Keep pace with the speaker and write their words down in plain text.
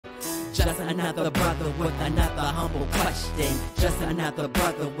Just another brother with another humble question. Just another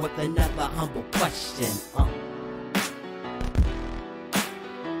brother with another humble question.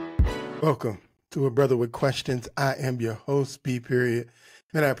 Welcome to A Brother with Questions. I am your host, B. Period.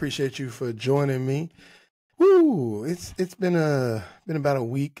 And I appreciate you for joining me. Woo! It's been about a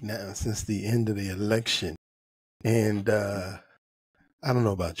week now since the end of the election. And I don't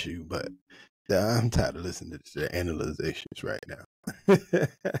know about you, but I'm tired of listening to the analyzations right now.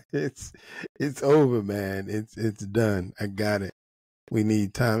 It's over, man. It's done. I got it. We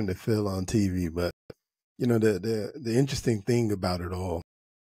need time to fill on TV. But you know, the interesting thing about it all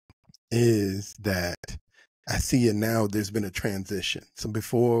is that I see it now. There's been a transition. So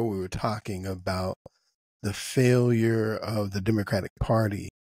before we were talking about the failure of the Democratic Party,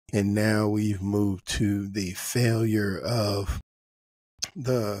 and now we've moved to the failure of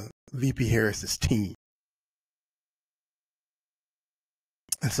the VP Harris's team.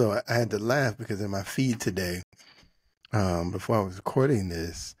 And so I had to laugh because in my feed today, before I was recording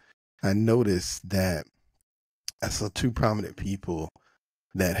this, I noticed that I saw two prominent people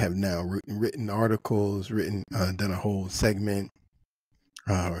that have now written articles, done a whole segment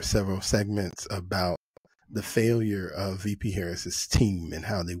or several segments about the failure of VP Harris's team and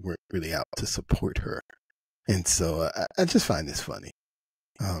how they weren't really out to support her. And so I just find this funny.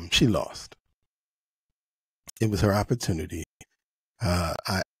 She lost. It was her opportunity.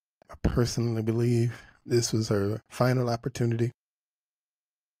 I personally believe this was her final opportunity.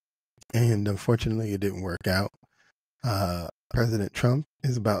 And unfortunately, it didn't work out. President Trump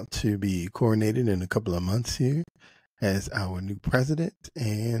is about to be coronated in a couple of months here as our new president,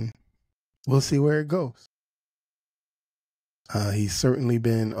 and we'll see where it goes. He's certainly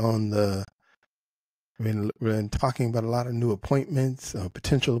been been talking about a lot of new appointments,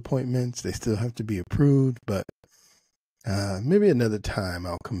 potential appointments. They still have to be approved, but maybe another time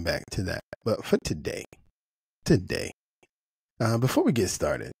I'll come back to that. But for today, before we get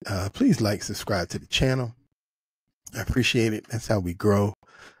started, please like, subscribe to the channel. I appreciate it. That's how we grow.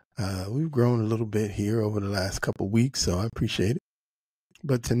 We've grown a little bit here over the last couple of weeks, so I appreciate it.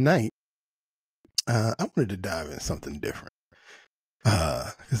 But tonight, I wanted to dive into something different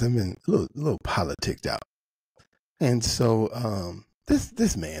because I've been a little politicked out, and so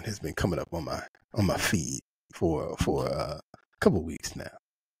this man has been coming up on my feed for a couple of weeks now,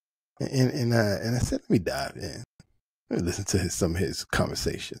 and I said, let me dive in, let me listen to some of his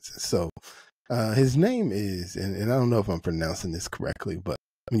conversations. And so his name is, and I don't know if I'm pronouncing this correctly, but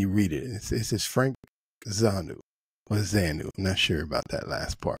when you read it, it says Frank Zanu or Zanu. I'm not sure about that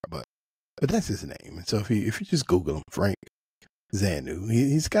last part, but that's his name. And so if you just Google him, Frank Zanu,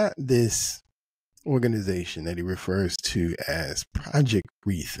 he's got this organization that he refers to as Project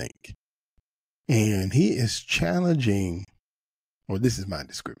Rethink. And he is challenging, or this is my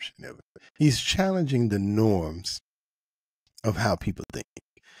description of it, he's challenging the norms of how people think.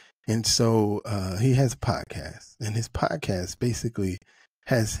 And so he has a podcast, and his podcast basically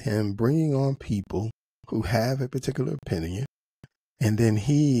has him bringing on people who have a particular opinion, and then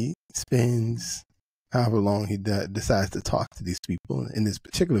he spends however long he decides to talk to these people. In this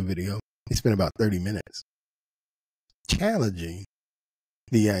particular video, he spent about 30 minutes challenging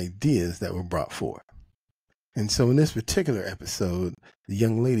the ideas that were brought forth. And so in this particular episode, the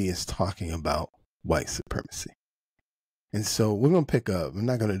young lady is talking about white supremacy. And so we're going to pick up. I'm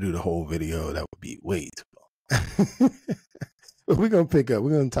not going to do the whole video. That would be way too long. But we're going to pick up.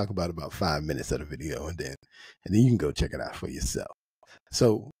 We're going to talk about 5 minutes of the video, and then you can go check it out for yourself.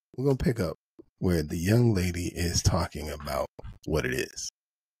 So we're going to pick up where the young lady is talking about what it is.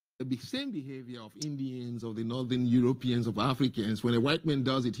 The same behavior of Indians, of the Northern Europeans, of Africans, when a white man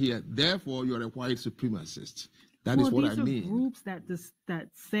does it here, therefore you are a white supremacist. That is what I mean. These are groups that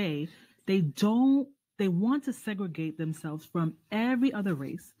say they want to segregate themselves from every other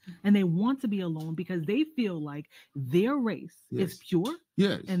race, and they want to be alone because they feel like their race is pure.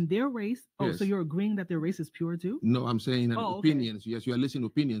 Yes. And their race. Oh, yes. So you're agreeing that their race is pure too? No, I'm saying opinions. Okay. Yes, you are listening to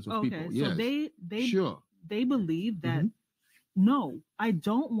opinions of people. Yes. So they believe that no, I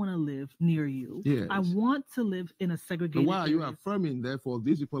don't want to live near you. Yes. I want to live in a segregated. So why are you affirming, therefore,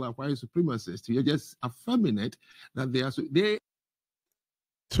 these people are white supremacists? You're just affirming it that they are.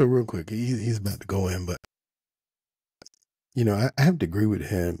 So real quick, he's about to go in, but you know, I have to agree with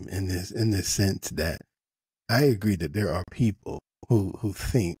him in this sense that I agree that there are people who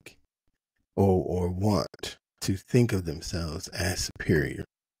think or want to think of themselves as superior,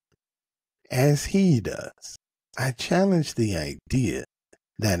 as he does. I challenge the idea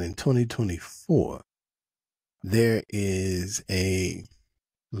that in 2024 there is a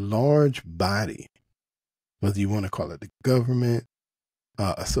large body, whether you want to call it the government,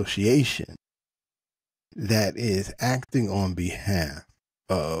 association that is acting on behalf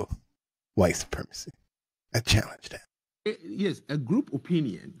of white supremacy. I challenge that. Yes, a group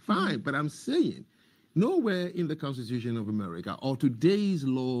opinion, fine, but I'm saying nowhere in the Constitution of America or today's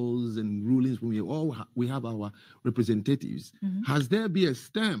laws and rulings, when we have our representatives, has there been a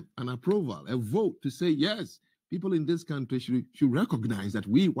stamp, an approval, a vote to say, yes, people in this country should recognize that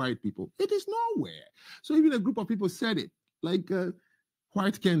we white people, it is nowhere. So even a group of people said it, like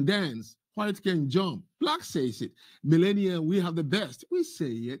white can dance, white can jump, black says it, millennium, we have the best, we say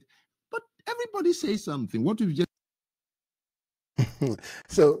it, but everybody says something. What we've just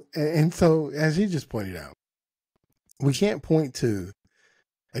So as you just pointed out, we can't point to,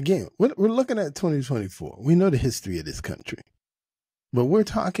 again, we're looking at 2024. We know the history of this country, but we're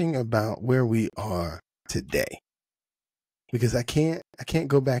talking about where we are today, because I can't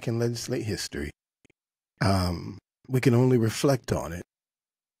go back and legislate history. We can only reflect on it.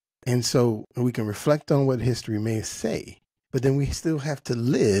 And so we can reflect on what history may say, but then we still have to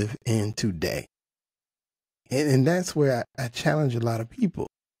live in today. And that's where I challenge a lot of people.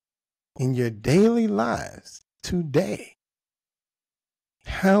 In your daily lives today,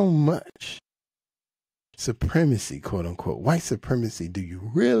 how much supremacy, quote unquote, white supremacy, do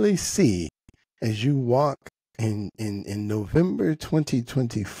you really see as you walk in November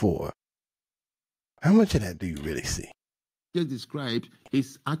 2024? How much of that do you really see? Just described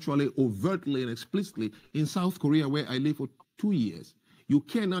is actually overtly and explicitly in South Korea, where I lived for 2 years. You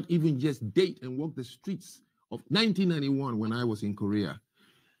cannot even just date and walk the streets of 1991 when I was in Korea.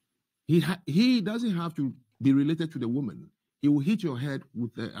 He doesn't have to be related to the woman. He will hit your head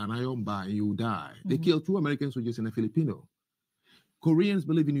with an iron bar and you will die. They killed 2 American soldiers and a Filipino. Koreans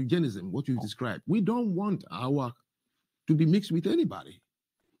believe in eugenism, what you've described. We don't want our to be mixed with anybody.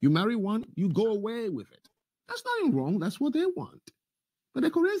 You marry one, you go away with it. That's nothing wrong. That's what they want. But the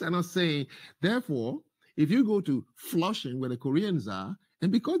Koreans are not saying, therefore, if you go to Flushing, where the Koreans are,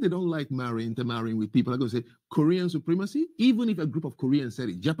 and because they don't like intermarrying with people, I'm going to say Korean supremacy, even if a group of Koreans said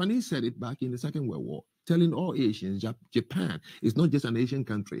it. Japanese said it back in the Second World War, telling all Asians, Japan is not just an Asian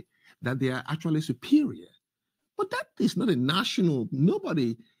country, that they are actually superior. But that is not a national,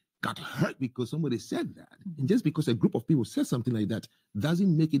 nobody got hurt because somebody said that. And just because a group of people said something like that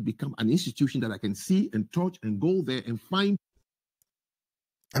doesn't make it become an institution that I can see and touch and go there and find.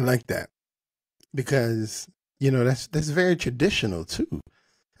 I like that, because, that's very traditional too.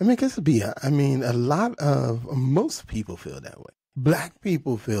 I mean, most people feel that way. Black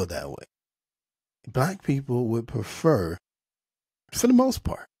people feel that way. Black people would prefer, for the most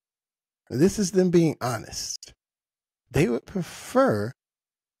part, this is them being honest, they would prefer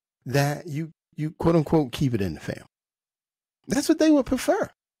that you quote unquote keep it in the family. That's what they would prefer.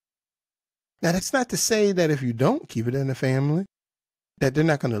 Now, that's not to say that if you don't keep it in the family, that they're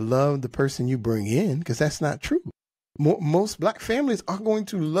not going to love the person you bring in, because that's not true. Most black families are going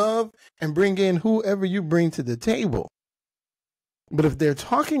to love and bring in whoever you bring to the table. But if they're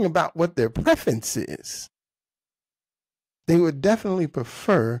talking about what their preference is, they would definitely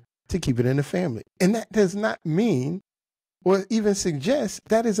prefer to keep it in the family. And that does not mean or even suggest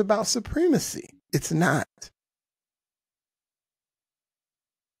that is about supremacy. It's not.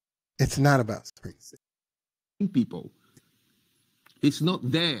 It's not about supremacy. People, it's not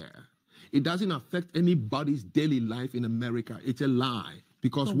there. It doesn't affect anybody's daily life in America. It's a lie.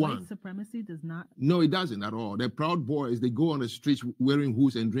 Because so one, white supremacy does not. No, it doesn't at all. The Proud Boys, they go on the streets wearing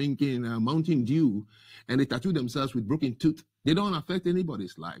hoods and drinking Mountain Dew, and they tattoo themselves with broken tooth. They don't affect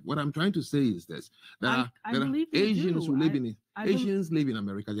anybody's life. What I'm trying to say is this: there are Asians who live live in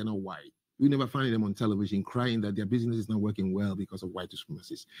America. They're not white. We never find them on television crying that their business is not working well because of white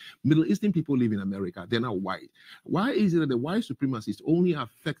supremacists. Middle Eastern people live in America. They're not white. Why is it that the white supremacists only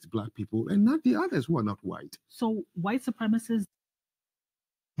affect black people and not the others who are not white? So white supremacists.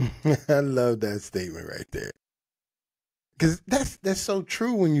 I love that statement right there. Because that's so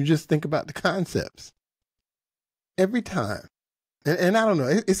true when you just think about the concepts. Every time. And I don't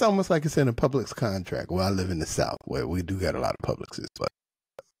know, it's almost like it's in a Publix contract. Well, I live in the South where we do got a lot of Publixes,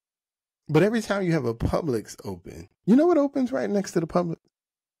 but every time you have a Publix open, you know what opens right next to the Publix?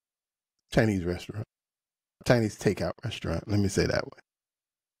 Chinese restaurant. Chinese takeout restaurant. Let me say that way.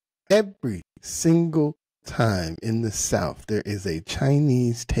 Every single time in the South, there is a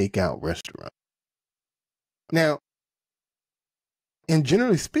Chinese takeout restaurant. Now, and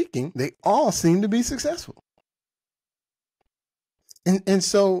generally speaking, they all seem to be successful. And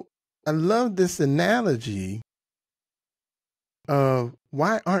so I love this analogy of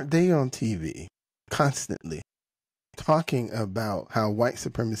why aren't they on TV constantly talking about how white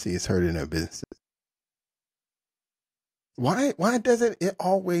supremacy is hurting their businesses? Why doesn't it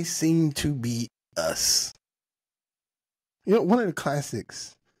always seem to be us? You know, one of the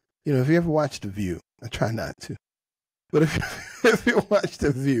classics, you know, if you ever watched The View, I try not to, but if you watch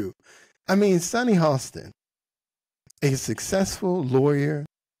The View, I mean, Sunny Hostin, a successful lawyer.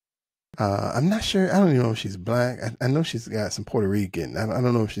 I'm not sure. I don't even know if she's black. I know she's got some Puerto Rican. I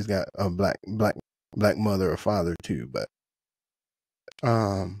don't know if she's got a black mother or father too, but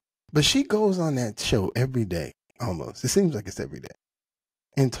she goes on that show every day, almost. It seems like it's every day,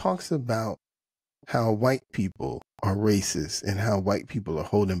 and talks about how white people are racist and how white people are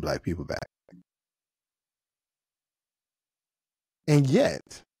holding black people back. And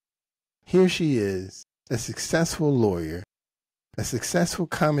yet, here she is, a successful lawyer, a successful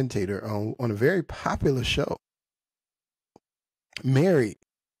commentator on a very popular show, married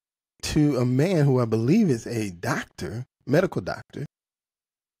to a man who I believe is a doctor, medical doctor.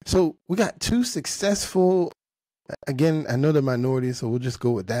 So we got two successful, again, I know they're minorities, so we'll just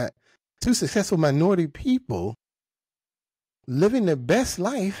go with that. Two successful minority people living their best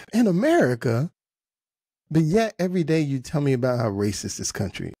life in America, but yet every day you tell me about how racist this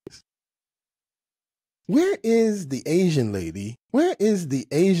country is. Where is the Asian lady? Where is the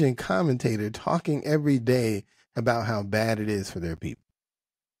Asian commentator talking every day about how bad it is for their people?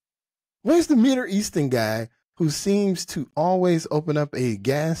 Where's the Middle Eastern guy who seems to always open up a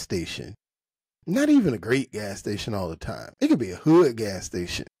gas station? Not even a great gas station all the time. It could be a hood gas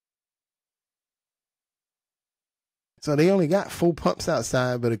station. So they only got 4 pumps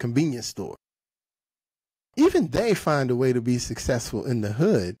outside, but a convenience store. Even they find a way to be successful in the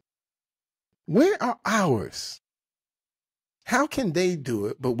hood. Where are ours? How can they do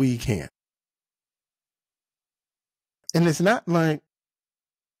it, but we can't? And it's not like,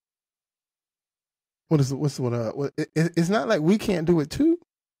 it's not like we can't do it too.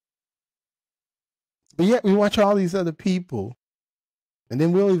 But yet we watch all these other people, and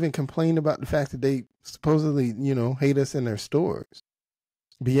then we'll even complain about the fact that they supposedly, you know, hate us in their stores.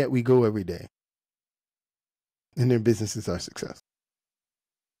 But yet we go every day, and their businesses are successful.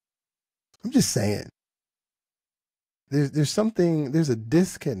 I'm just saying, there's a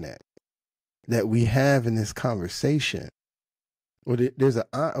disconnect that we have in this conversation, or there's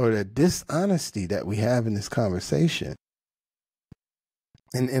a dishonesty that we have in this conversation.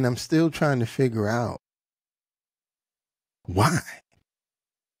 And I'm still trying to figure out why,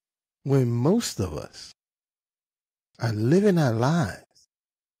 when most of us are living our lives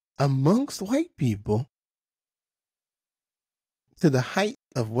amongst white people to the height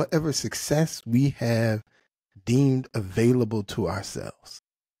of whatever success we have deemed available to ourselves.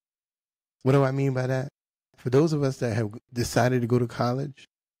 What do I mean by that? For those of us that have decided to go to college,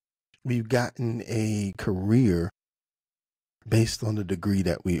 we've gotten a career based on the degree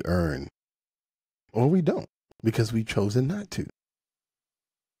that we earn, or we don't, because we've chosen not to.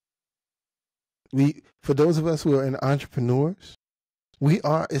 For those of us who are entrepreneurs, we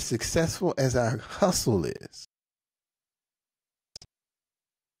are as successful as our hustle is.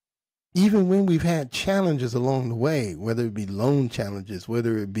 Even when we've had challenges along the way, whether it be loan challenges,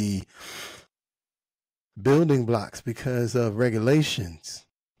 whether it be building blocks because of regulations,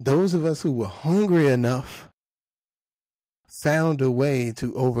 those of us who were hungry enough found a way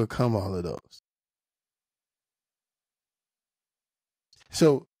to overcome all of those.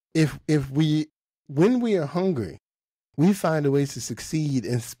 So when we are hungry, we find a way to succeed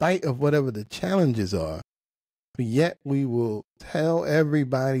in spite of whatever the challenges are, but yet we will tell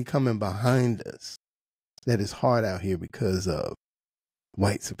everybody coming behind us that it's hard out here because of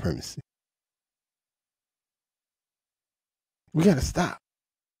white supremacy. We got to stop.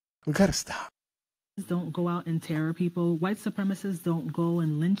 We got to stop. Don't go out and terror people. White supremacists don't go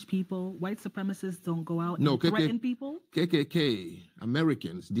and lynch people. White supremacists don't go out and threaten people. KKK,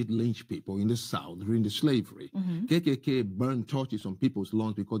 Americans did lynch people in the South during the slavery. KKK burned torches on people's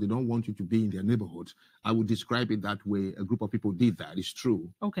lawns because they don't want you to be in their neighborhoods. I would describe it that way. A group of people did that. It's true.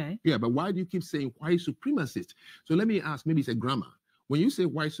 Okay. Yeah, but why do you keep saying white supremacists? So let me ask, maybe it's a grammar. When you say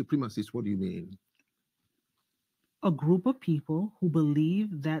white supremacists, what do you mean? A group of people who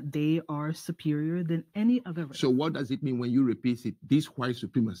believe that they are superior than any other race. So what does it mean when you repeat it, these white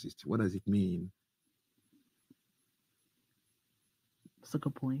supremacists? What does it mean? That's a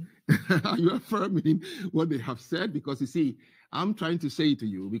good point. Are you affirming what they have said? Because you see, I'm trying to say to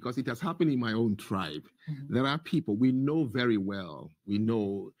you, because it has happened in my own tribe. There are people we know very well. We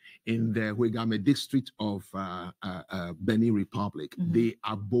know in the Huegame district of Benin Republic, the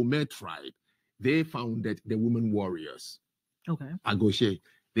Abome tribe. They founded the Women Warriors. Okay. Agoshe.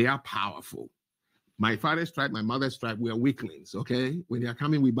 They are powerful. My father's tribe, my mother's tribe, we are weaklings, okay? When they are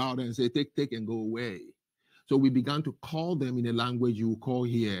coming, we bow down and say, take, and go away. So we began to call them in a language you call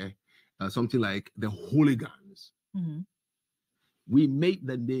here something like the hooligans. Mm-hmm. We made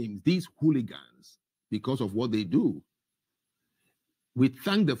the names, these hooligans, because of what they do. We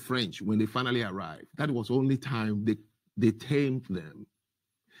thanked the French when they finally arrived. That was the only time they tamed them.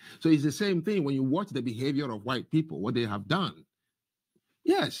 So it's the same thing when you watch the behavior of white people, what they have done.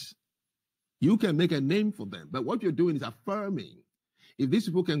 Yes, you can make a name for them, but what you're doing is affirming. If these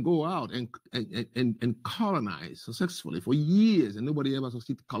people can go out and colonize successfully for years and nobody ever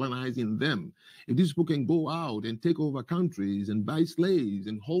succeeds colonizing them, if these people can go out and take over countries and buy slaves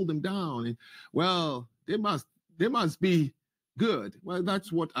and hold them down, and, well, they must be good. Well,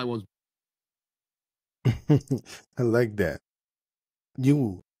 that's what I was. I like that.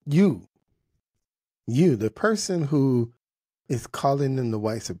 You, the person who is calling them the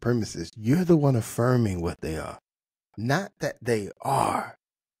white supremacists, you're the one affirming what they are. Not that they are,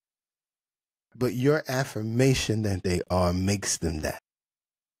 but your affirmation that they are makes them that.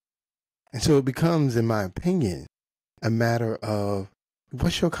 And so it becomes, in my opinion, a matter of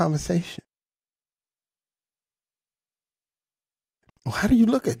what's your conversation? Well, how do you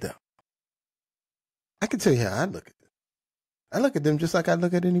look at them? I can tell you how I look at them. I look at them just like I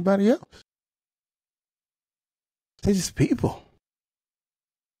look at anybody else. They're just people.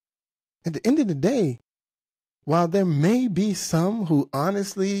 At the end of the day, while there may be some who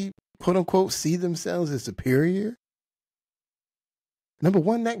honestly, quote unquote, see themselves as superior, number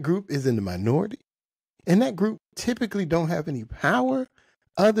one, that group is in the minority. And that group typically don't have any power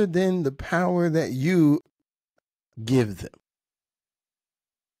other than the power that you give them.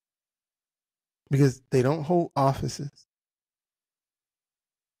 Because they don't hold offices.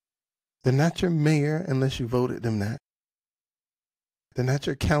 They're not your mayor unless you voted them that. They're not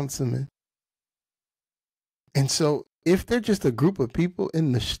your councilman. And so if they're just a group of people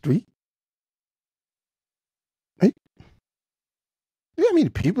in the street, right? You know how many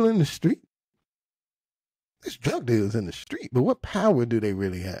people in the street? There's drug dealers in the street, but what power do they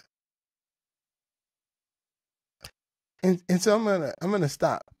really have? And so I'm gonna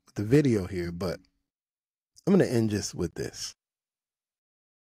stop the video here, but I'm gonna end just with this.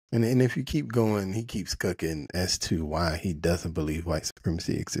 And if you keep going, he keeps cooking as to why he doesn't believe white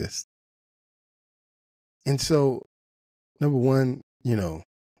supremacy exists. And so, number one,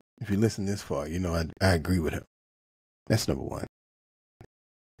 if you listen this far, I agree with him. That's number one.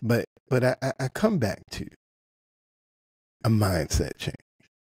 But I come back to a mindset change.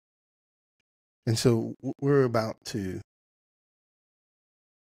 And so we're about to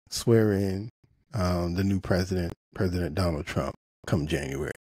swear in the new president, President Donald Trump, come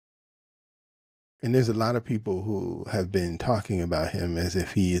January. And there's a lot of people who have been talking about him as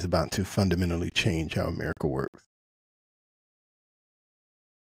if he is about to fundamentally change how America works.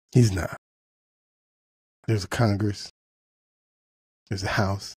 He's not. There's a Congress, there's a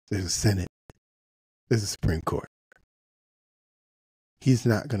House, there's a Senate, there's a Supreme Court. He's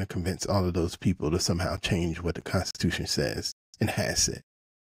not going to convince all of those people to somehow change what the Constitution says and has said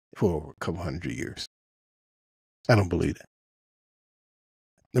for over a couple hundred years. I don't believe that.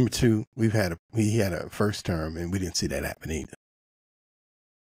 Number two, he had a first term and we didn't see that happen either.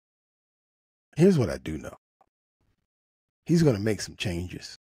 Here's what I do know. He's going to make some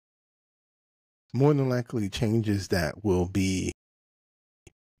changes. More than likely changes that will be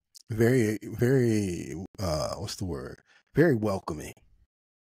very, very, very welcoming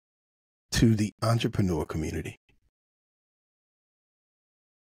to the entrepreneur community,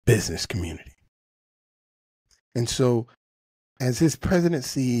 business community. And so as his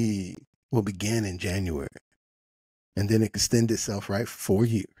presidency will begin in January and then extend itself, right, 4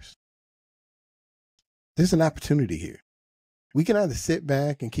 years, there's an opportunity here. We can either sit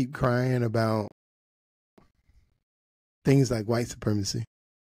back and keep crying about things like white supremacy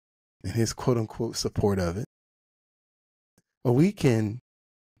and his quote unquote support of it, or we can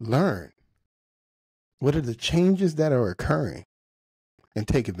learn what are the changes that are occurring and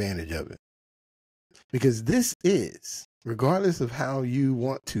take advantage of it. Because this is, regardless of how you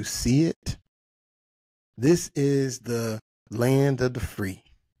want to see it, this is the land of the free.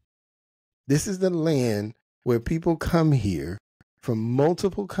 This is the land where people come here from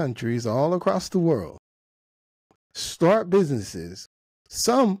multiple countries all across the world, start businesses,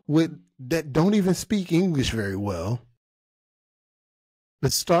 some that don't even speak English very well,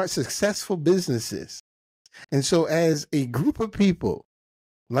 but start successful businesses. And so as a group of people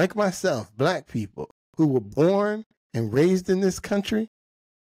like myself, Black people who were born and raised in this country,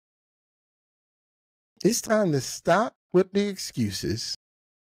 it's time to stop with the excuses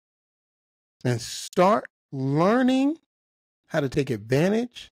and start learning how to take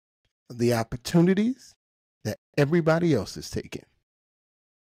advantage of the opportunities that everybody else is taking.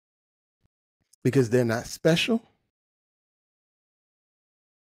 Because they're not special.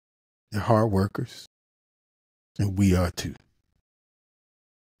 They're hard workers. And we are too.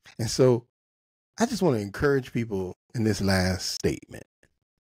 And so I just want to encourage people in this last statement.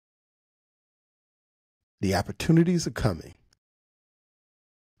 The opportunities are coming.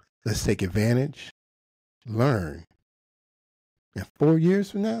 Let's take advantage, learn. And 4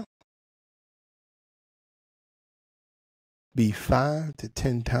 years from now, be 5 to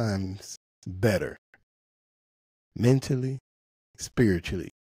 10 times better mentally, spiritually,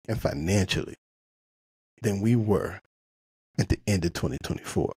 and financially than we were at the end of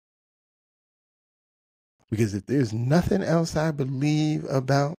 2024. Because if there's nothing else I believe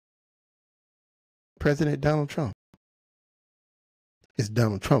about President Donald Trump, it's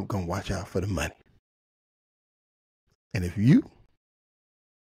Donald Trump going to watch out for the money. And if you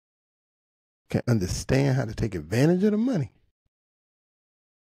can understand how to take advantage of the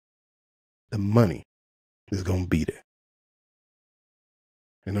money is going to be there.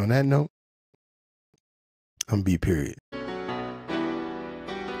 And on that note, I'm B. Period.